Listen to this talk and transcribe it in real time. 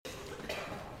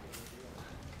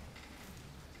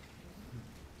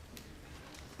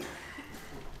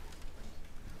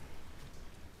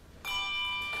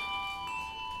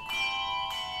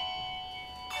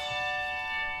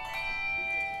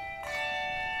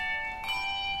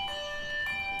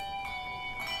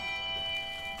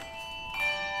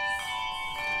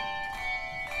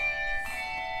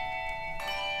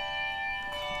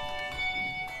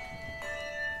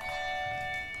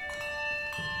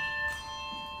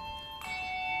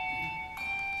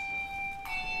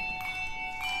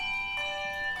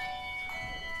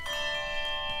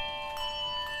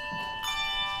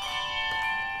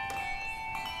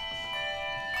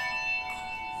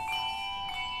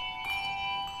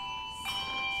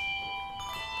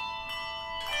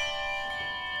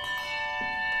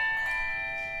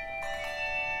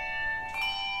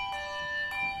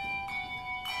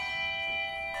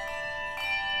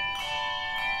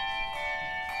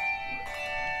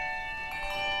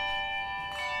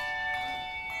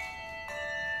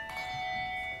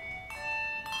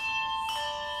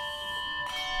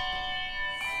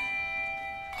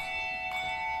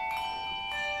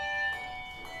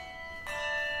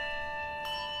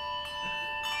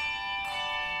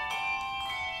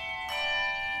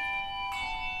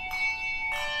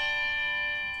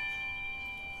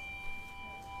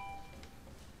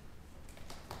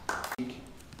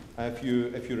If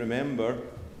you remember,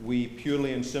 we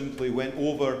purely and simply went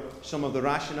over some of the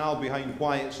rationale behind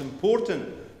why it's important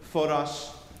for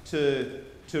us to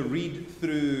read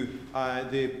through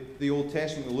the Old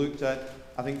Testament. We looked at,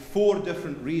 I think, 4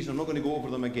 different reasons. I'm not going to go over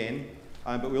them again,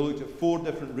 but we looked at 4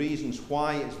 different reasons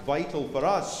why it's vital for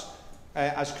us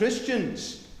as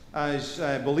Christians, as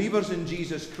believers in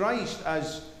Jesus Christ,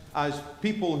 as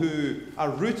people who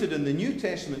are rooted in the New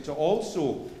Testament, to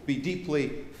also be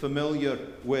deeply familiar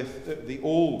with the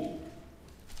Old.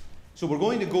 So we're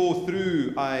going to go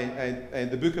through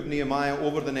the book of Nehemiah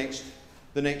over the next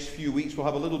few weeks. We'll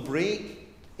have a little break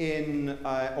in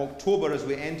October as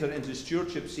we enter into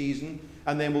stewardship season,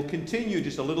 and then we'll continue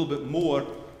just a little bit more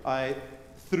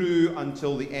through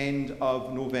until the end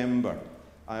of November,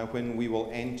 when we will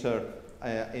enter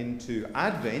into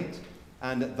Advent,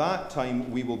 and at that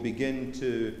time we will begin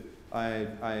to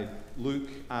look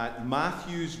at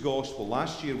Matthew's Gospel.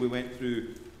 Last year we went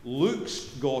through Luke's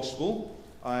Gospel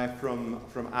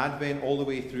from Advent all the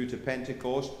way through to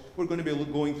Pentecost. We're going to be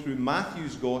going through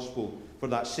Matthew's Gospel for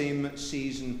that same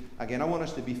season. Again, I want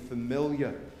us to be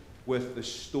familiar with the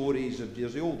stories of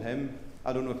Jesus. The old hymn,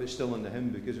 I don't know if it's still in the hymn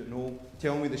book, is it? No.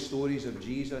 Tell me the stories of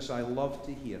Jesus I love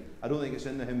to hear. I don't think it's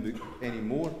in the hymn book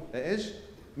anymore. It is?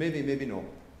 Maybe, maybe not.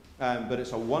 But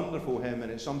it's a wonderful hymn,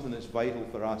 and it's something that's vital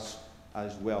for us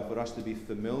as well, for us to be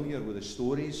familiar with the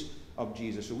stories of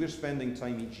Jesus. So we're spending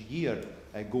time each year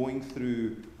going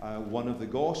through one of the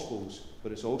Gospels,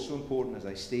 but it's also important, as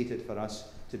I stated, for us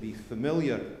to be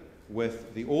familiar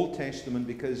with the Old Testament,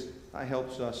 because that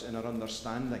helps us in our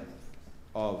understanding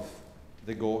of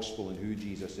the Gospel and who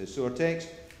Jesus is. So our text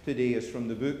today is from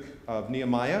the book of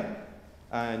Nehemiah,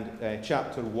 and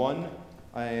chapter 1.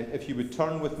 If you would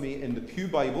turn with me in the Pew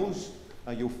Bibles,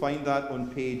 you'll find that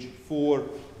on page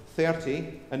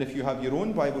 430. And if you have your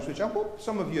own Bibles, which I hope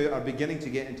some of you are beginning to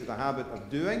get into the habit of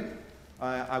doing,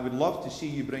 I would love to see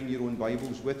you bring your own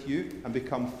Bibles with you and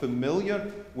become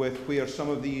familiar with where some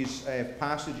of these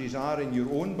passages are in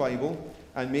your own Bible.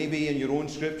 And maybe in your own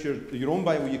scripture, your own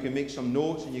Bible, you can make some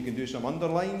notes and you can do some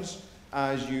underlines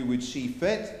as you would see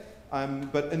fit.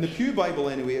 But in the Pew Bible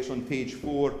anyway, it's on page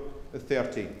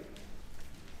 430.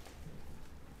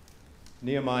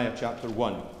 Nehemiah chapter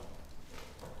 1.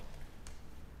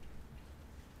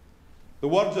 The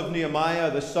words of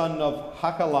Nehemiah, the son of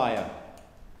Hakaliah.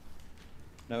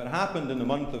 Now it happened in the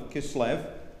month of Kislev,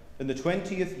 in the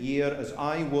 20th year, as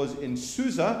I was in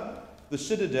Susa, the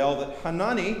citadel, that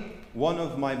Hanani, one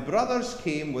of my brothers,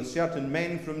 came with certain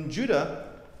men from Judah,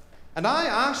 and I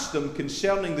asked them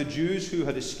concerning the Jews who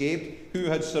had escaped, who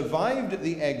had survived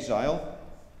the exile,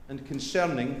 and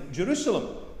concerning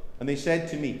Jerusalem. And they said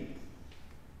to me,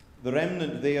 the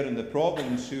remnant there in the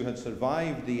province who had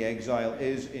survived the exile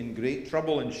is in great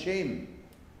trouble and shame.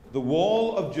 The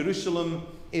wall of Jerusalem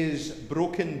is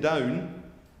broken down,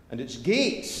 and its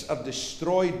gates are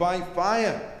destroyed by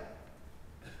fire.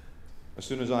 As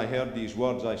soon as I heard these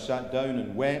words, I sat down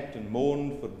and wept and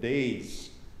mourned for days.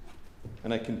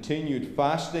 And I continued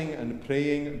fasting and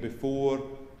praying before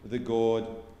the God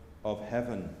of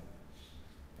heaven.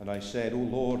 And I said, O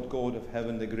Lord, God of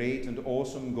heaven, the great and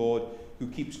awesome God, who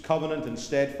keeps covenant and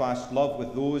steadfast love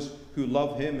with those who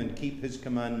love him and keep his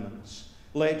commandments.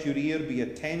 Let your ear be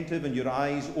attentive and your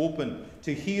eyes open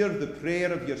to hear the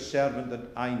prayer of your servant, that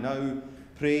I now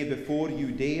pray before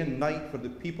you day and night for the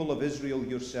people of Israel,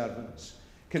 your servants,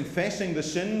 confessing the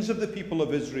sins of the people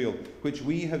of Israel, which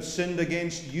we have sinned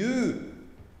against you.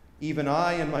 Even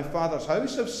I and my father's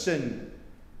house have sinned.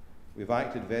 We've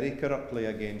acted very corruptly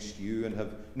against you, and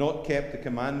have not kept the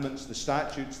commandments, the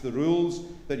statutes, the rules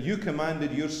that you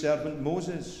commanded your servant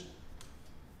Moses.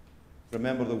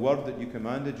 Remember the word that you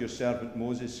commanded your servant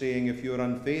Moses, saying, if you are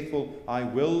unfaithful, I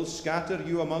will scatter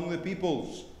you among the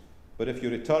peoples. But if you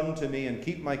return to me and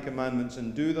keep my commandments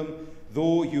and do them,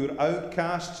 though your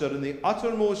outcasts are in the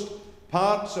uttermost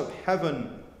parts of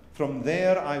heaven, from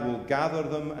there I will gather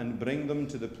them and bring them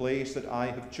to the place that I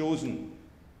have chosen,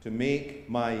 to make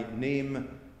my name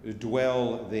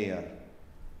dwell there.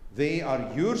 They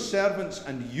are your servants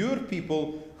and your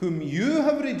people, whom you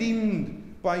have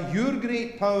redeemed by your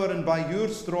great power and by your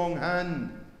strong hand.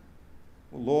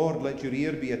 O Lord, let your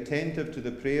ear be attentive to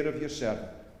the prayer of your servant,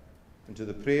 and to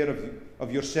the prayer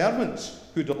of your servants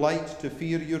who delight to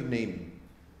fear your name,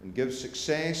 and give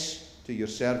success to your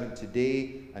servant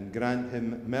today, and grant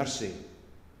him mercy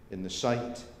in the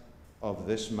sight of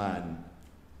this man.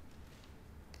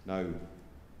 Now,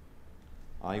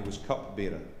 I was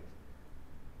cupbearer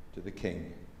to the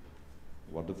king.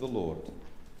 Word of the Lord.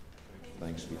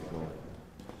 Thanks be to God.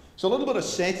 So a little bit of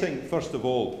setting, first of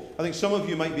all. I think some of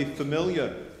you might be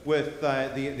familiar with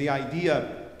the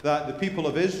idea that the people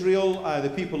of Israel,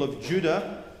 the people of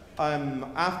Judah,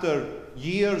 after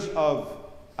years of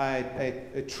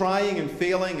trying and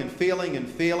failing and failing and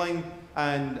failing,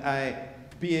 and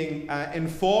being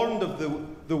informed of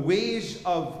the ways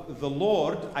of the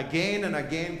Lord again and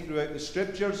again throughout the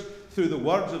Scriptures, through the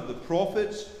words of the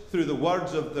prophets, through the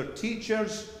words of their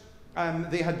teachers,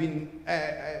 they had been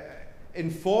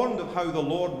informed of how the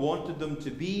Lord wanted them to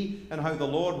be and how the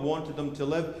Lord wanted them to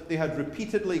live. They had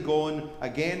repeatedly gone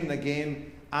again and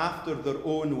again after their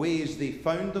own ways. They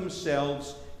found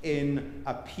themselves in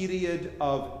a period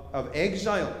of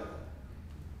exile.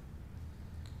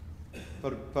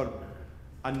 For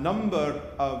a number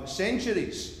of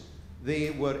centuries, they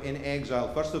were in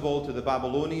exile. First of all, to the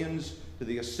Babylonians, to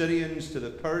the Assyrians, to the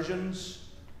Persians.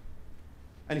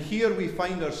 And here we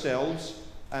find ourselves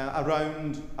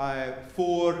around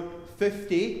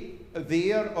 450,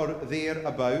 there or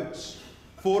thereabouts,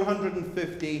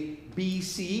 450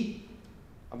 BC,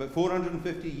 about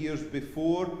 450 years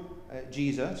before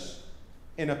Jesus,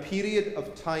 in a period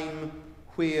of time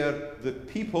where the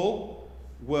people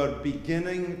were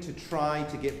beginning to try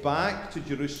to get back to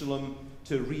Jerusalem,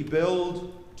 to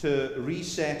rebuild, to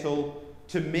resettle,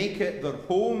 to make it their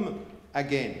home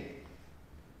again.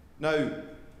 Now,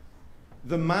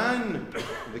 the man,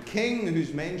 the king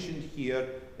who's mentioned here,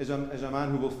 is a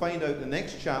man who we'll find out in the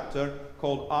next chapter,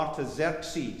 called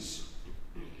Artaxerxes.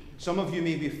 Some of you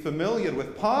may be familiar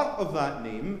with part of that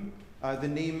name, the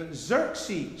name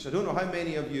Xerxes. I don't know how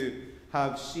many of you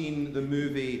have seen the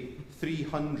movie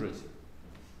 300.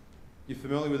 You're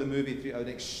familiar with the movie, an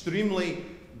extremely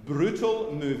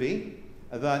brutal movie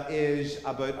that is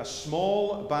about a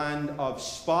small band of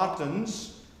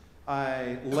Spartans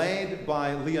led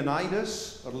by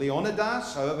Leonidas, or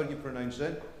Leonidas, however you pronounce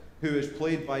it, who is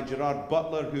played by Gerard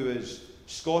Butler, who is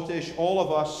Scottish. All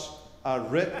of us are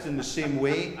ripped in the same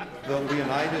way that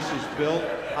Leonidas is built.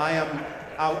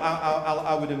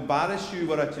 I would embarrass you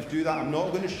were I to do that. I'm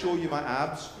not going to show you my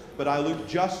abs, but I look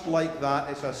just like that.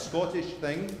 It's a Scottish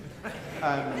thing.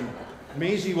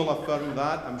 Maisie will affirm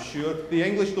that, I'm sure. The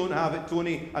English don't have it,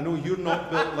 Tony. I know you're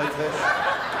not built like this,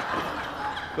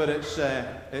 but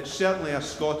it's certainly a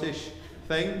Scottish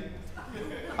thing.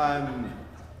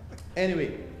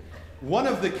 Anyway, one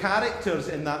of the characters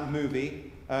in that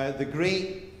movie, the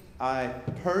great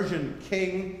Persian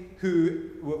king, who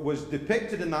was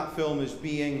depicted in that film as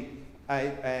being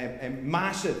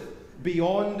massive,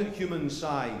 beyond human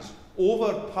size,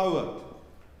 overpowered.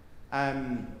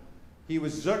 He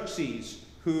was Xerxes,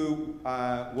 who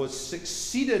was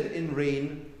succeeded in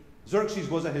reign. Xerxes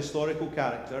was a historical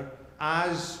character,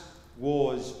 as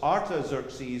was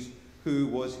Artaxerxes, who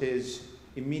was his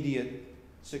immediate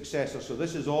successor. So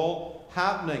this is all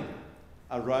happening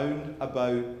around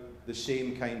about the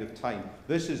same kind of time.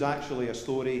 This is actually a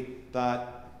story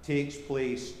that takes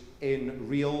place in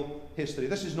real history.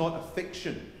 This is not a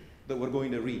fiction that we're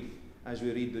going to read as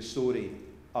we read the story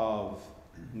of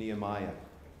Nehemiah.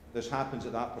 This happens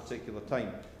at that particular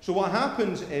time. So what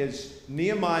happens is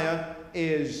Nehemiah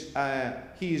is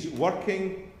he's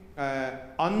working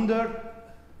under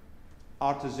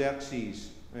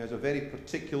Artaxerxes. He has a very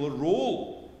particular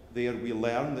role there. We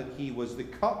learn that he was the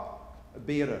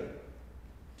cup-bearer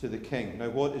to the king. Now,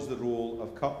 what is the role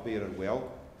of cup-bearer?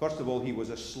 Well, first of all, he was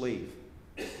a slave.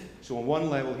 So on one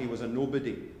level, he was a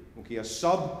nobody. Okay, a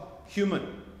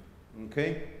subhuman.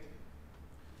 Okay?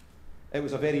 It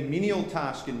was a very menial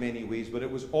task in many ways, but it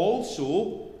was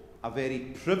also a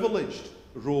very privileged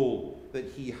role that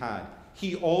he had.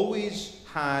 He always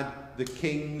had the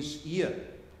king's ear.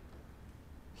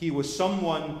 He was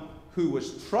someone who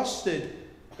was trusted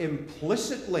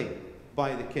implicitly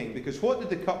by the king. Because what did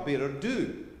the cupbearer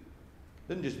do?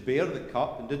 Didn't just bear the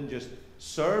cup and didn't just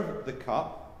serve the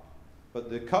cup, but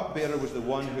the cupbearer was the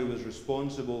one who was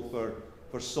responsible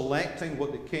for selecting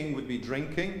what the king would be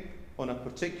drinking on a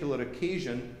particular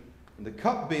occasion. And the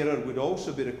cupbearer would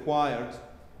also be required,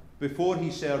 before he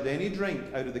served any drink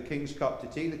out of the king's cup, to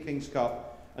take the king's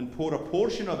cup and pour a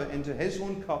portion of it into his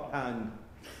own cup hand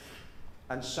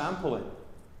and sample it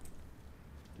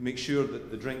to make sure that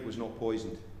the drink was not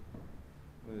poisoned.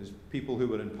 Because people who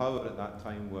were in power at that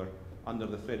time were under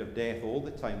the threat of death all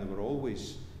the time. They were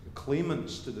always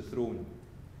claimants to the throne.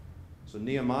 So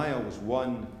Nehemiah was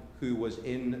one who was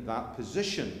in that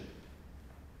position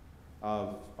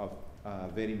of a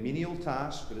very menial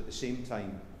task, but at the same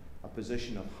time a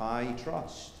position of high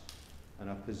trust and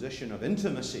a position of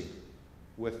intimacy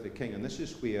with the king. And this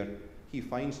is where he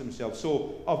finds himself.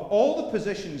 So of all the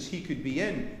positions he could be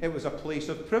in, it was a place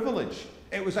of privilege.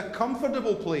 It was a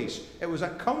comfortable place. It was a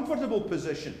comfortable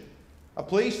position. A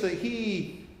place that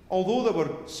he although there were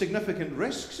significant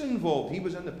risks involved, he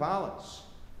was in the palace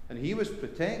and he was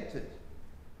protected.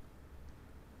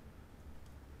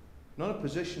 Not a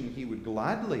position he would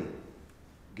gladly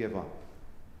give up.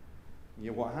 And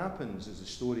yet what happens as the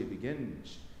story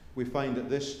begins? We find that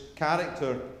this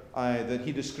character that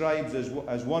he describes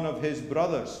as one of his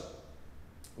brothers,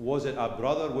 was it a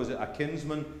brother? Was it a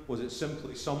kinsman? Was it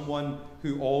simply someone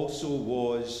who also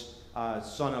was a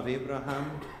son of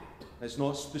Abraham? It's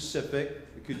not specific.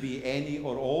 It could be any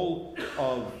or all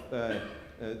of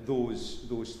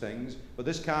those things. But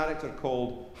this character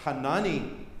called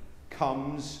Hanani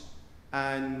comes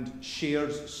and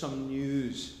shares some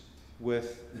news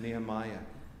with Nehemiah.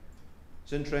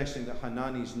 It's interesting that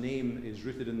Hanani's name is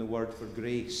rooted in the word for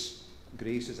grace.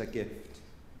 Grace is a gift.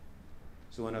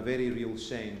 So in a very real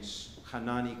sense,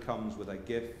 Hanani comes with a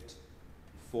gift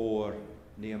for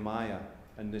Nehemiah.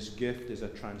 And this gift is a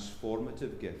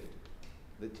transformative gift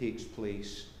that takes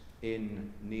place in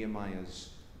Nehemiah's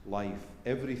life.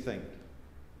 Everything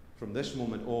from this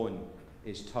moment on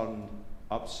is turned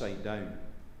upside down.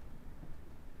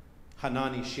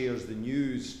 Hanani shares the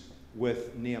news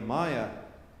with Nehemiah,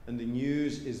 and the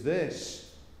news is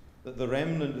this, that the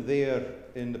remnant there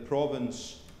in the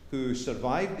province who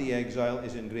survived the exile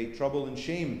is in great trouble and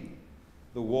shame.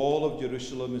 The wall of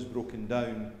Jerusalem is broken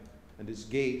down, and its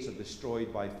gates are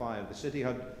destroyed by fire. The city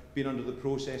had been under the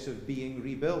process of being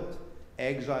rebuilt.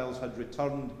 Exiles had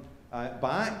returned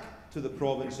back to the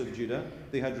province of Judah.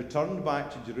 They had returned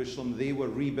back to Jerusalem. They were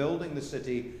rebuilding the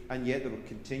city, and yet there would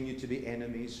continue to be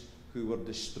enemies who were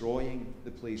destroying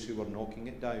the place, who were knocking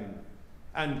it down.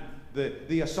 And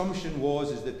the assumption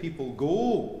is that people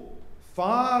go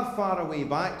far, far away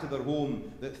back to their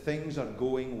home, that things are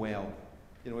going well.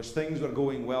 You know, as things were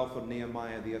going well for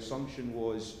Nehemiah, the assumption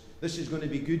was, this is going to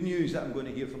be good news that I'm going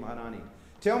to hear from Hanani.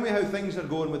 Tell me how things are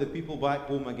going with the people back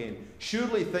home again.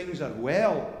 Surely things are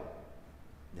well.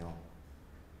 No.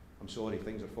 I'm sorry,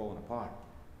 things are falling apart.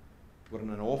 We're in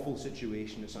an awful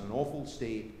situation. It's in an awful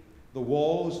state. The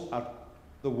walls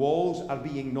are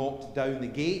being knocked down. The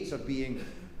gates are being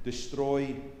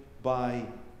destroyed by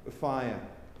fire.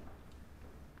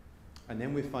 And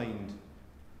then we find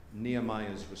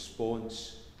Nehemiah's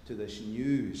response to this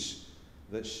news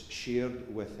that's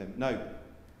shared with him. Now,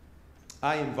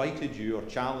 I invited you or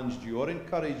challenged you or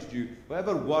encouraged you,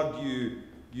 whatever word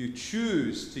you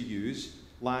choose to use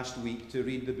last week, to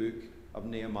read the book of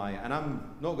Nehemiah. And I'm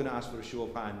not going to ask for a show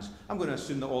of hands. I'm going to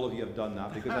assume that all of you have done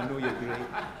that, because I know you're great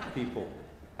people.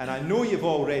 And I know you've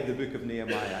all read the book of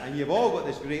Nehemiah, and you've all got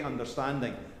this great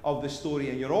understanding of the story,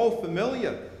 and you're all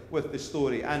familiar with the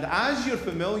story. And as you're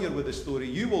familiar with the story,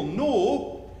 you will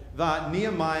know that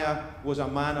Nehemiah was a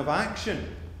man of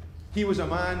action. He was a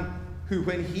man who,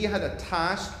 when he had a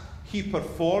task, he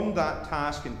performed that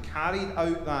task and carried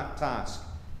out that task.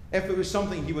 If it was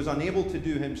something he was unable to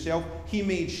do himself, he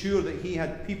made sure that he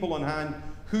had people on hand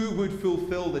who would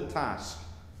fulfill the task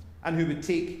and who would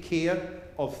take care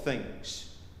of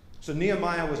things. So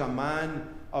Nehemiah was a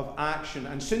man of action.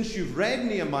 And since you've read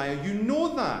Nehemiah, you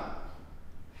know that.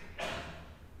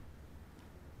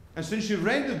 And since you've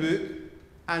read the book,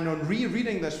 and on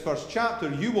rereading this first chapter,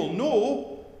 you will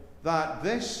know that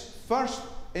this first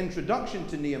introduction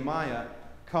to Nehemiah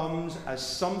comes as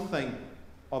something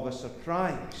of a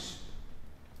surprise.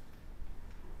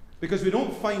 Because we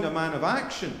don't find a man of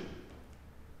action.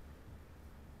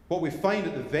 What we find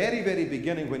at the very, very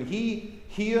beginning, when he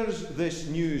hears this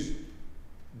news,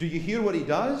 do you hear what he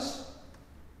does?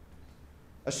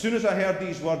 As soon as I heard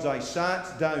these words, I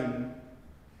sat down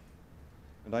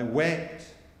and I wept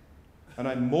and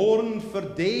I mourned for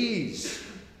days,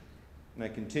 and I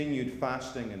continued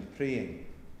fasting and praying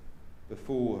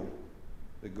before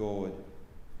the God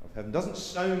of heaven. Doesn't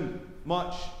sound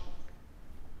much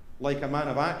like a man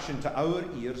of action to our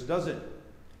ears, does it?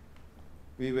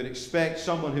 We would expect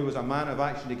someone who was a man of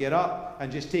action to get up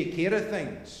and just take care of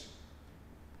things.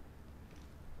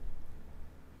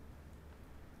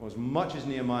 Well, as much as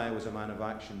Nehemiah was a man of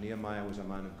action, Nehemiah was a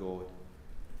man of God.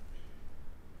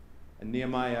 And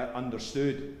Nehemiah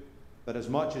understood that as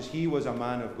much as he was a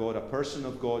man of God, a person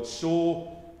of God,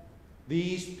 so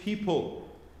these people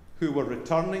who were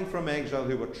returning from exile,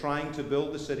 who were trying to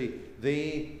build the city,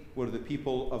 they were the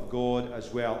people of God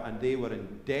as well. And they were in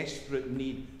desperate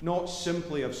need, not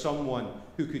simply of someone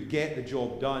who could get the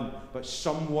job done, but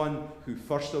someone who,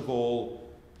 first of all,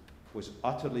 was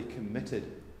utterly committed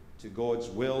to God's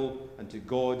will and to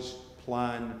God's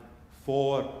plan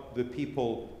for the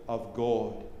people of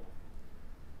God.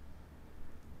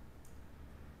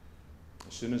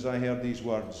 As soon as I heard these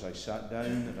words, I sat down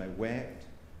and I wept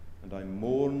and I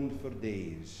mourned for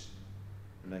days,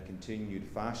 and I continued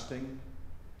fasting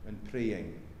and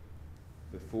praying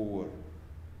before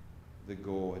the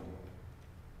God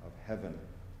of heaven.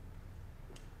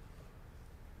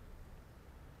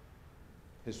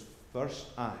 His first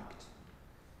act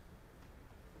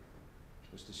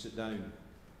was to sit down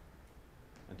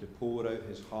and to pour out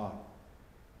his heart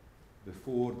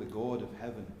before the God of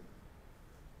heaven,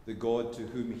 the God to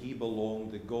whom he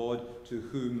belonged, the God to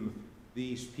whom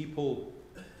these people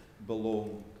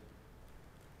belonged.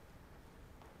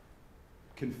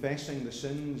 Confessing the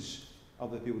sins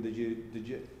of the people. Did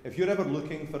you, if you're ever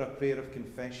looking for a prayer of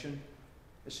confession,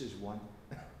 this is one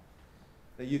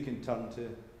that you can turn to.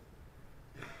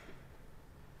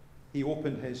 He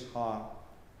opened his heart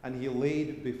and he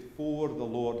laid before the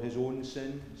Lord his own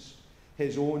sins,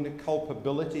 his own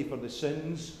culpability for the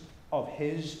sins of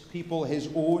his people, his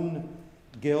own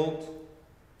guilt.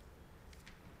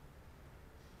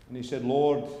 And he said,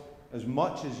 Lord, as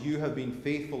much as you have been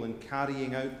faithful in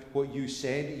carrying out what you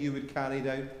said you would carry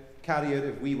out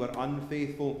if we were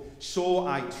unfaithful, so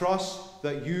I trust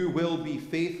that you will be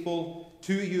faithful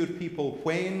to your people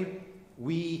when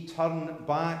we turn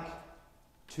back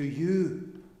to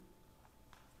you.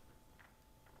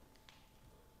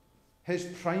 His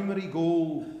primary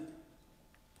goal,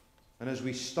 and as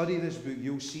we study this book,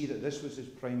 you'll see that this was his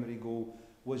primary goal,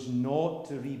 was not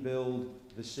to rebuild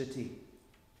the city.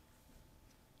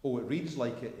 Oh, it reads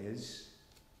like it is,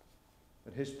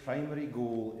 but his primary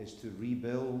goal is to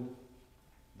rebuild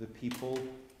the people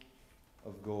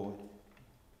of God,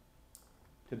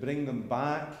 to bring them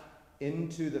back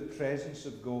into the presence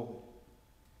of God,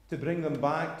 to bring them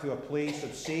back to a place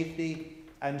of safety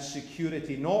and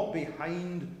security, not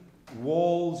behind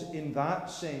walls in that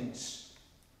sense,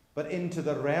 but into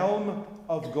the realm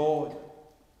of God,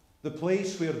 the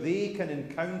place where they can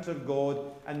encounter God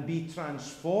and be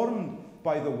transformed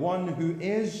by the one who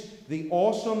is the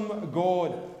awesome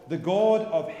God, the God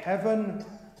of heaven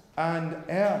and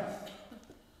earth.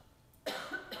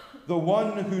 The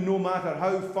one who, no matter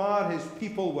how far his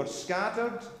people were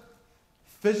scattered,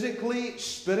 physically,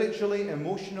 spiritually,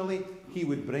 emotionally, he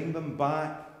would bring them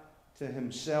back to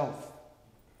himself.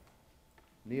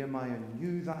 Nehemiah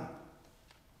knew that,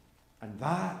 and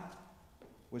that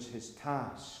was his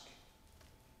task.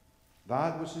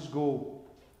 That was his goal.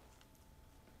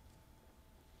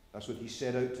 That's what he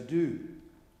set out to do.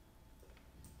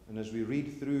 And as we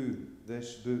read through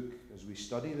this book, as we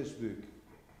study this book,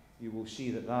 you will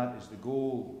see that that is the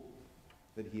goal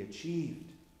that he achieved.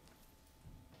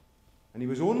 And he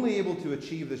was only able to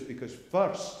achieve this because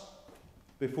first,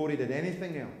 before he did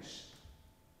anything else,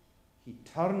 he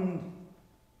turned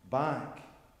back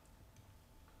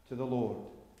to the Lord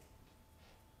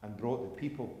and brought the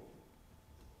people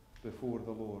before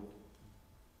the Lord.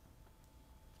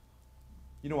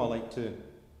 You know, I like to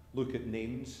look at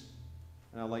names,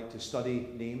 and I like to study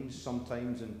names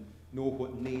sometimes and know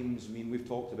what names mean. We've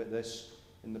talked about this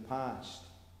in the past.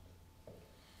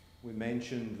 We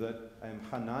mentioned that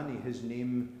Hanani, his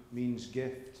name means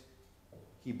gift.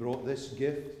 He brought this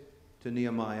gift to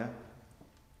Nehemiah,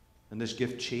 and this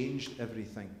gift changed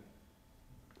everything.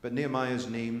 But Nehemiah's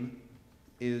name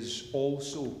is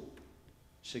also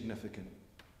significant.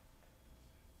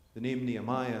 The name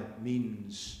Nehemiah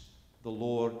means the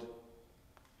Lord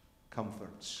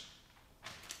comforts.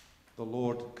 The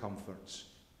Lord comforts.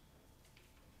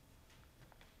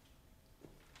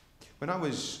 When I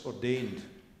was ordained,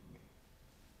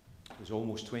 it was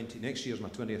almost 20, next year's my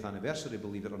 20th anniversary,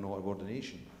 believe it or not, of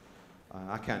ordination.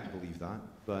 I can't believe that,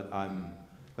 but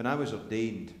when I was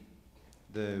ordained,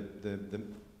 the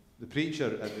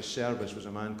preacher at the service was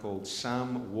a man called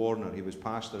Sam Warner. He was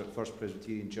pastor at First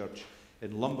Presbyterian Church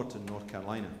in Lumberton, North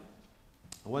Carolina.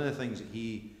 And one of the things that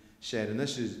he said, and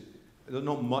this is,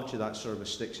 not much of that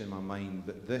service sticks in my mind,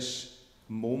 but this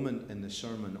moment in the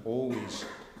sermon always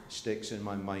sticks in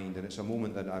my mind, and it's a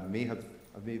moment that I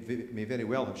may very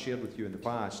well have shared with you in the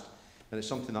past, and it's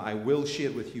something that I will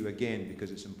share with you again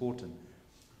because it's important.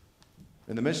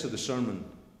 In the midst of the sermon,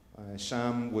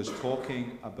 Sam was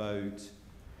talking about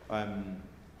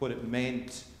what it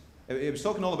meant. It was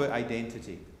talking all about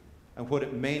identity and what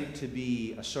it meant to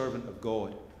be a servant of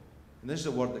God. And this is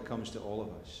a word that comes to all of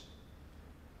us.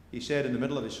 He said in the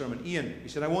middle of his sermon, Ian, he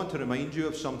said, I want to remind you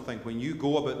of something when you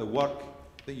go about the work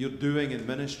that you're doing in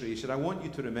ministry. He said, I want you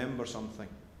to remember something.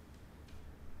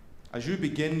 As you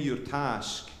begin your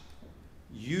task,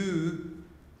 you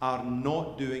are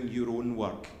not doing your own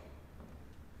work.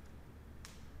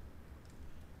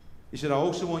 He said, I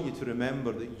also want you to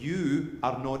remember that you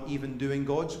are not even doing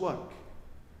God's work.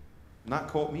 And that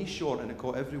caught me short, and it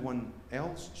caught everyone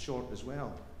else short as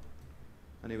well.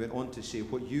 And he went on to say,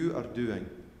 what you are doing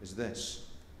is this.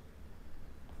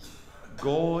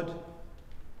 God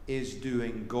is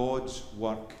doing God's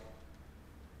work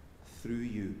through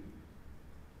you.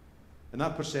 And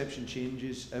that perception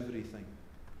changes everything.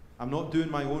 I'm not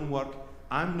doing my own work.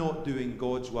 I'm not doing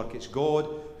God's work. It's God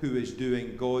who is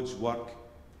doing God's work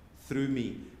through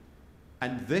me.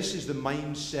 And this is the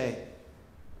mindset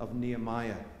of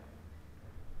Nehemiah.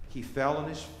 He fell on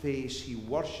his face. He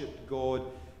worshipped God.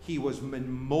 He was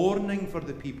in mourning for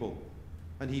the people.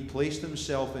 And he placed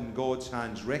himself in God's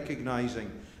hands,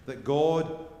 recognizing that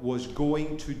God was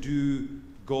going to do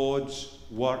God's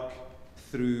work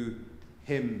through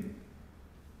him.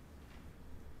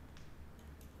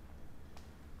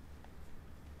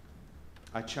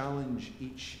 I challenge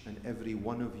each and every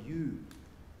one of you,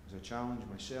 as I challenge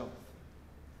myself,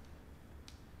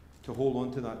 to hold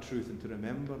on to that truth and to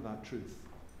remember that truth.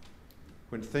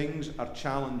 When things are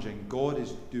challenging, God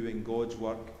is doing God's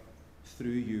work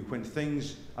through you. When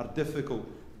things are difficult,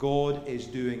 God is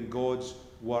doing God's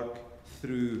work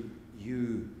through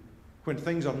you. When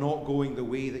things are not going the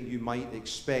way that you might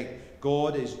expect,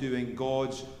 God is doing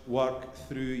God's work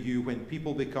through you. When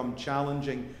people become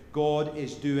challenging, God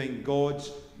is doing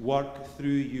God's work through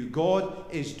you. God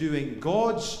is doing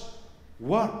God's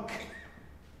work.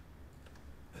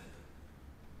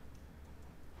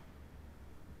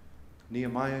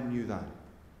 Nehemiah knew that.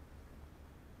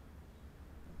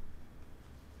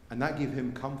 And that gave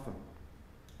him comfort.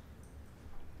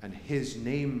 And his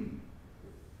name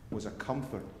was a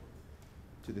comfort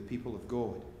to the people of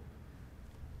God.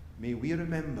 May we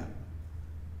remember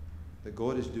that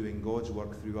God is doing God's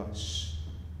work through us.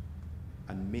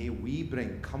 And may we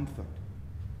bring comfort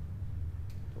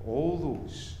to all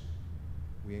those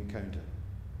we encounter.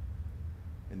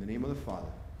 In the name of the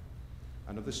Father,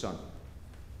 and of the Son,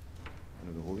 and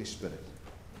of the Holy Spirit.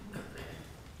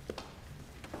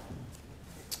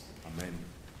 Amen.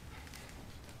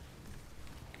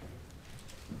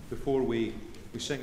 Before we sing